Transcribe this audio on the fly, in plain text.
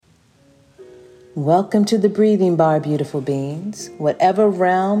Welcome to the Breathing Bar, beautiful beings. Whatever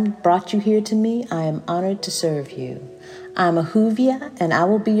realm brought you here to me, I am honored to serve you. I'm a Hoovia, and I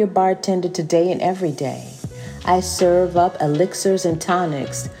will be your bartender today and every day. I serve up elixirs and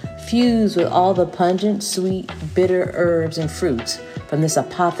tonics, fused with all the pungent, sweet, bitter herbs and fruits from this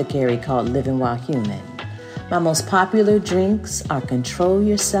apothecary called Living While Human. My most popular drinks are Control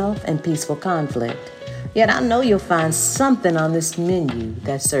Yourself and Peaceful Conflict. Yet I know you'll find something on this menu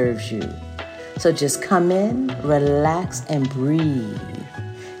that serves you. So just come in, relax, and breathe.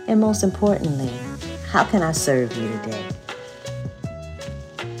 And most importantly, how can I serve you today?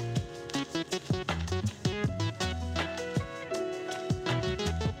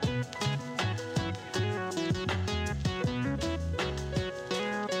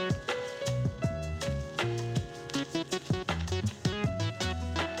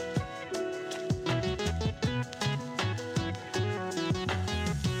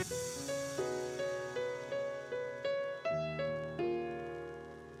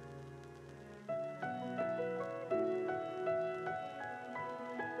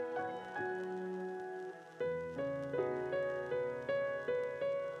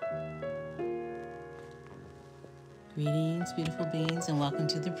 Greetings, beautiful beings, and welcome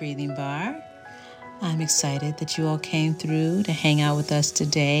to the Breathing Bar. I'm excited that you all came through to hang out with us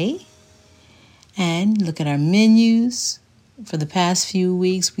today and look at our menus. For the past few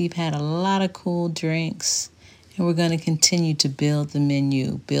weeks, we've had a lot of cool drinks, and we're going to continue to build the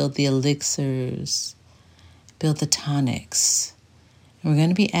menu, build the elixirs, build the tonics. And we're going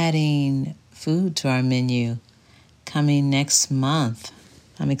to be adding food to our menu coming next month.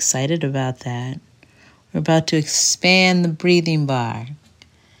 I'm excited about that. We're about to expand the Breathing Bar.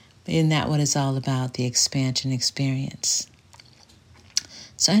 Isn't that what it's all about, the expansion experience?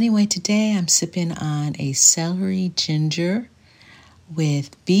 So anyway, today I'm sipping on a celery ginger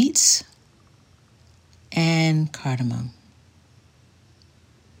with beets and cardamom.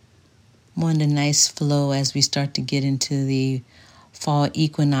 I'm on a nice flow as we start to get into the fall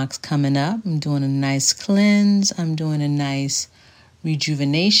equinox coming up. I'm doing a nice cleanse. I'm doing a nice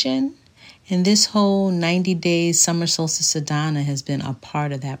rejuvenation. And this whole 90 days summer solstice sadhana has been a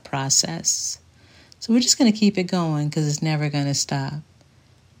part of that process. So we're just going to keep it going because it's never going to stop.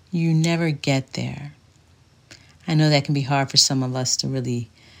 You never get there. I know that can be hard for some of us to really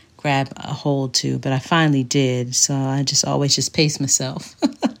grab a hold to, but I finally did. So I just always just pace myself.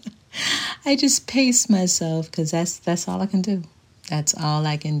 I just pace myself because that's all I can do. That's all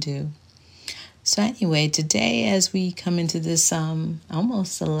I can do. So anyway, today as we come into this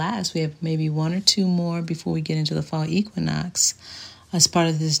almost the last, we have maybe one or two more before we get into the fall equinox. As part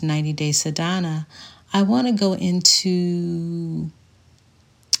of this 90-day sadhana, I want to go into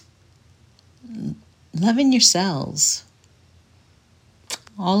loving your cells.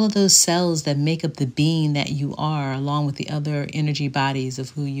 All of those cells that make up the being that you are, along with the other energy bodies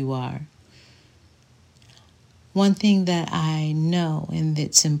of who you are. One thing that I know, and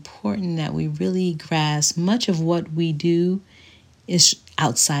it's important that we really grasp, much of what we do is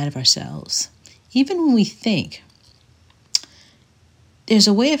outside of ourselves. Even when we think, there's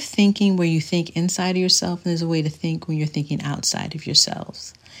a way of thinking where you think inside of yourself, and there's a way to think when you're thinking outside of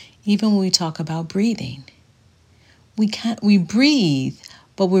yourselves. Even when we talk about breathing, we breathe,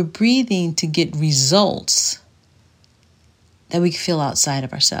 but we're breathing to get results that we feel outside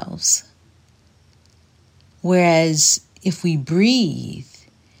of ourselves. Whereas if we breathe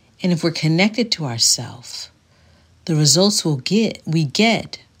and if we're connected to ourselves, the results we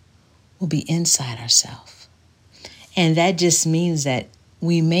get will be inside ourselves. And that just means that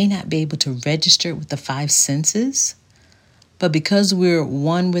we may not be able to register with the five senses, but because we're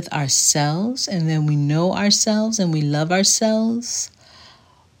one with ourselves and then we know ourselves and we love ourselves,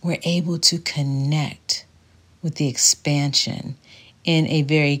 we're able to connect with the expansion in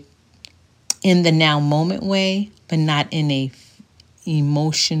the now moment way, but not in a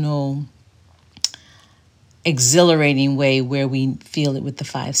emotional, exhilarating way where we feel it with the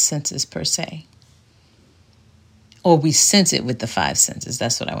five senses per se. Or we sense it with the five senses.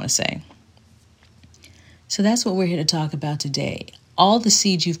 That's what I want to say. So that's what we're here to talk about today. All the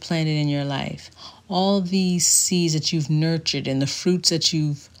seeds you've planted in your life, all these seeds that you've nurtured and the fruits that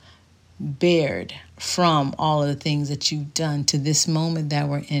you've bared from all of the things that you've done to this moment that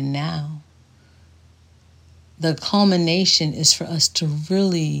we're in now. The culmination is for us to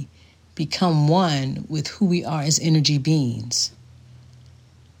really become one with who we are as energy beings.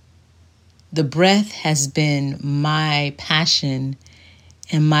 The breath has been my passion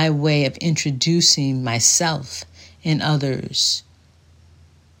and my way of introducing myself and others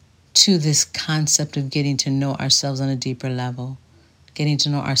to this concept of getting to know ourselves on a deeper level, getting to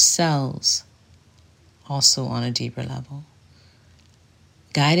know ourselves also on a deeper level.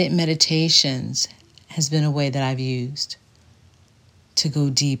 Guided meditations has been a way that I've used to go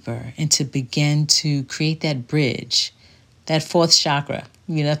deeper and to begin to create that bridge, that fourth chakra.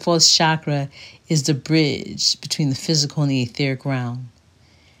 That fourth chakra is the bridge between the physical and the etheric realm.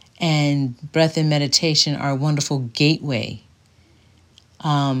 And breath and meditation are a wonderful gateway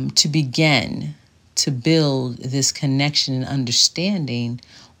to begin to build this connection and understanding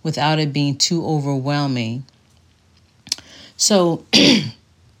without it being too overwhelming. So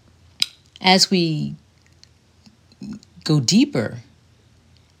as we go deeper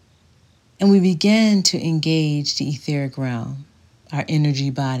and we begin to engage the etheric realm, our energy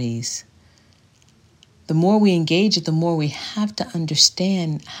bodies, the more we engage it, the more we have to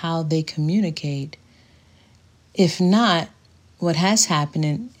understand how they communicate. If not, what has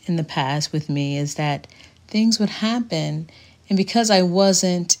happened in the past with me is that things would happen, and because I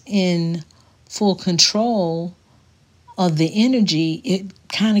wasn't in full control of the energy, it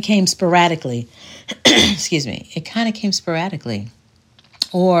kind of came sporadically. Excuse me. It kind of came sporadically.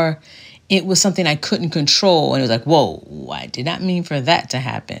 Or it was something I couldn't control, and it was like, whoa, I did not mean for that to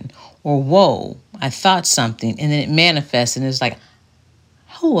happen. Or, whoa, I thought something, and then it manifests, and it's like,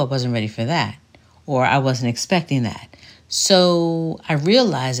 oh, I wasn't ready for that. Or I wasn't expecting that. So I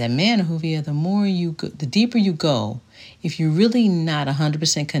realized that, man, Ahuvia, the more you go, the deeper you go, if you're really not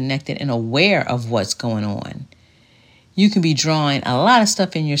 100% connected and aware of what's going on, you can be drawing a lot of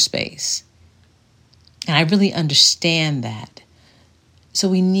stuff in your space. And I really understand that. So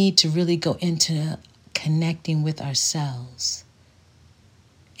we need to really go into connecting with ourselves.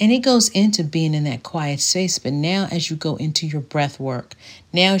 And it goes into being in that quiet space. But now as you go into your breath work,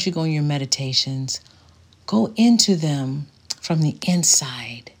 now as you go in your meditations, go into them from the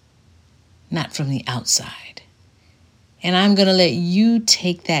inside, not from the outside. And I'm going to let you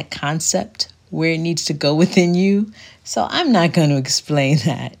take that concept where it needs to go within you. So I'm not going to explain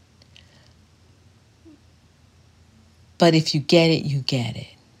that. But if you get it, you get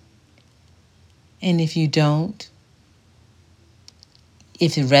it. And if you don't,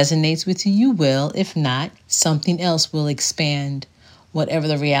 if it resonates with you, you will. If not, something else will expand whatever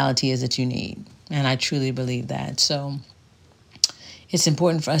the reality is that you need. And I truly believe that. So it's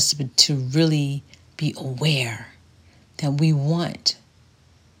important for us to really be aware that we want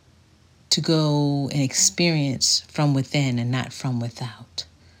to go and experience from within and not from without.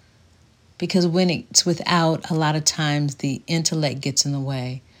 Because when it's without, a lot of times the intellect gets in the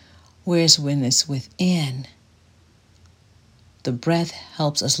way. Whereas when it's within, the breath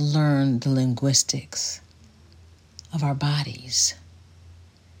helps us learn the linguistics of our bodies.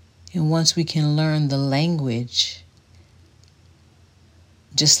 And once we can learn the language,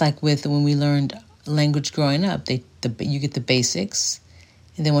 just like with when we learned language growing up, you get the basics.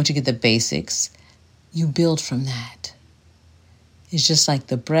 And then once you get the basics, you build from that. It's just like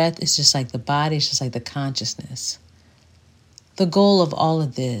the breath, it's just like the body, it's just like the consciousness. The goal of all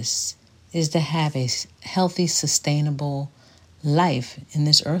of this is to have a healthy, sustainable life in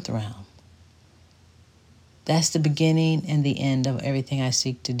this earth realm. That's the beginning and the end of everything I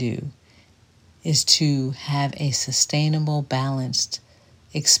seek to do, is to have a sustainable, balanced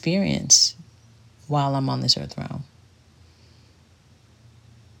experience while I'm on this earth realm.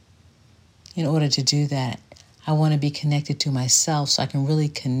 In order to do that, I want to be connected to myself so I can really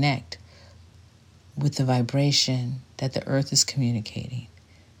connect with the vibration that the earth is communicating.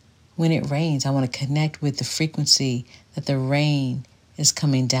 When it rains, I want to connect with the frequency that the rain is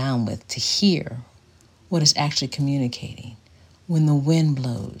coming down with to hear what it's actually communicating. When the wind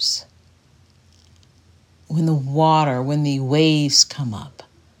blows, when the waves come up,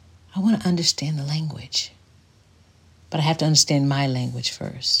 I want to understand the language. But I have to understand my language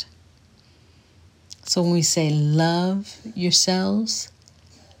first. So when we say love yourselves,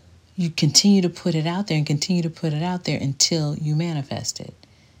 you continue to put it out there and continue to put it out there until you manifest it.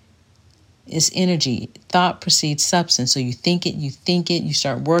 It's energy. Thought precedes substance. So you think it, you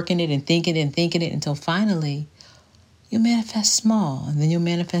start working it and thinking it until finally you manifest small, and then you'll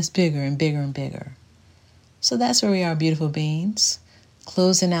manifest bigger and bigger and bigger. So that's where we are, beautiful beings.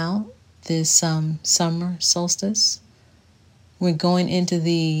 Closing out this summer solstice. We're going into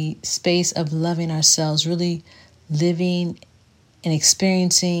the space of loving ourselves, really living and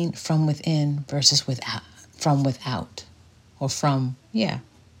experiencing from within versus without, from without, or from,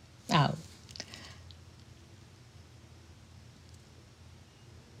 out.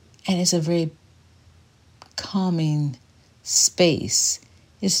 And it's a very calming space.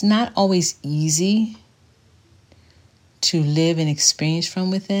 It's not always easy to live and experience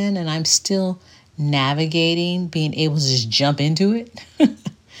from within, and I'm still navigating being able to just jump into it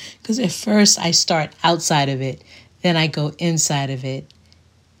because Because at first I start outside of it, then I go inside of it.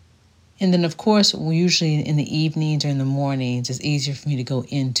 And then, of course, usually in the evenings or in the mornings, it's easier for me to go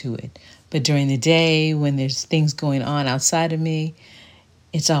into it. But during the day, when there's things going on outside of me,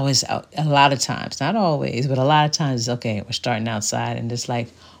 it's always a lot of times, not always, but a lot of times, okay, we're starting outside and just like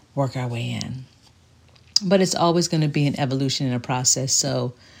work our way in. But it's always going to be an evolution and a process.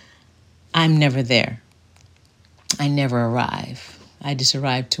 So I'm never there. I never arrive. I just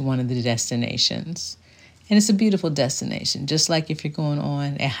arrive to one of the destinations. And it's a beautiful destination, just like if you're going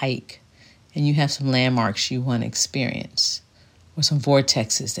on a hike and you have some landmarks you want to experience or some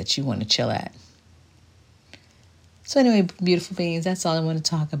vortexes that you want to chill at. So anyway, beautiful beings, that's all I want to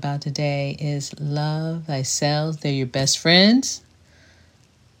talk about today is love thyself. They're your best friends.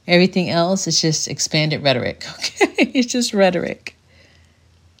 Everything else is just expanded rhetoric, okay? It's just rhetoric.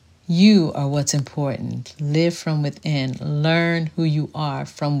 You are what's important. Live from within. Learn who you are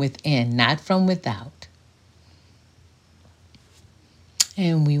from within, not from without.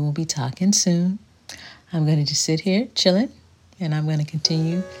 And we will be talking soon. I'm going to just sit here chilling, and I'm going to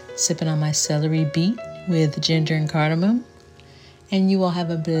continue sipping on my celery beet with ginger and cardamom. And you all have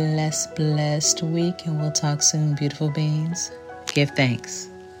a blessed week, and we'll talk soon, beautiful beings. Give thanks.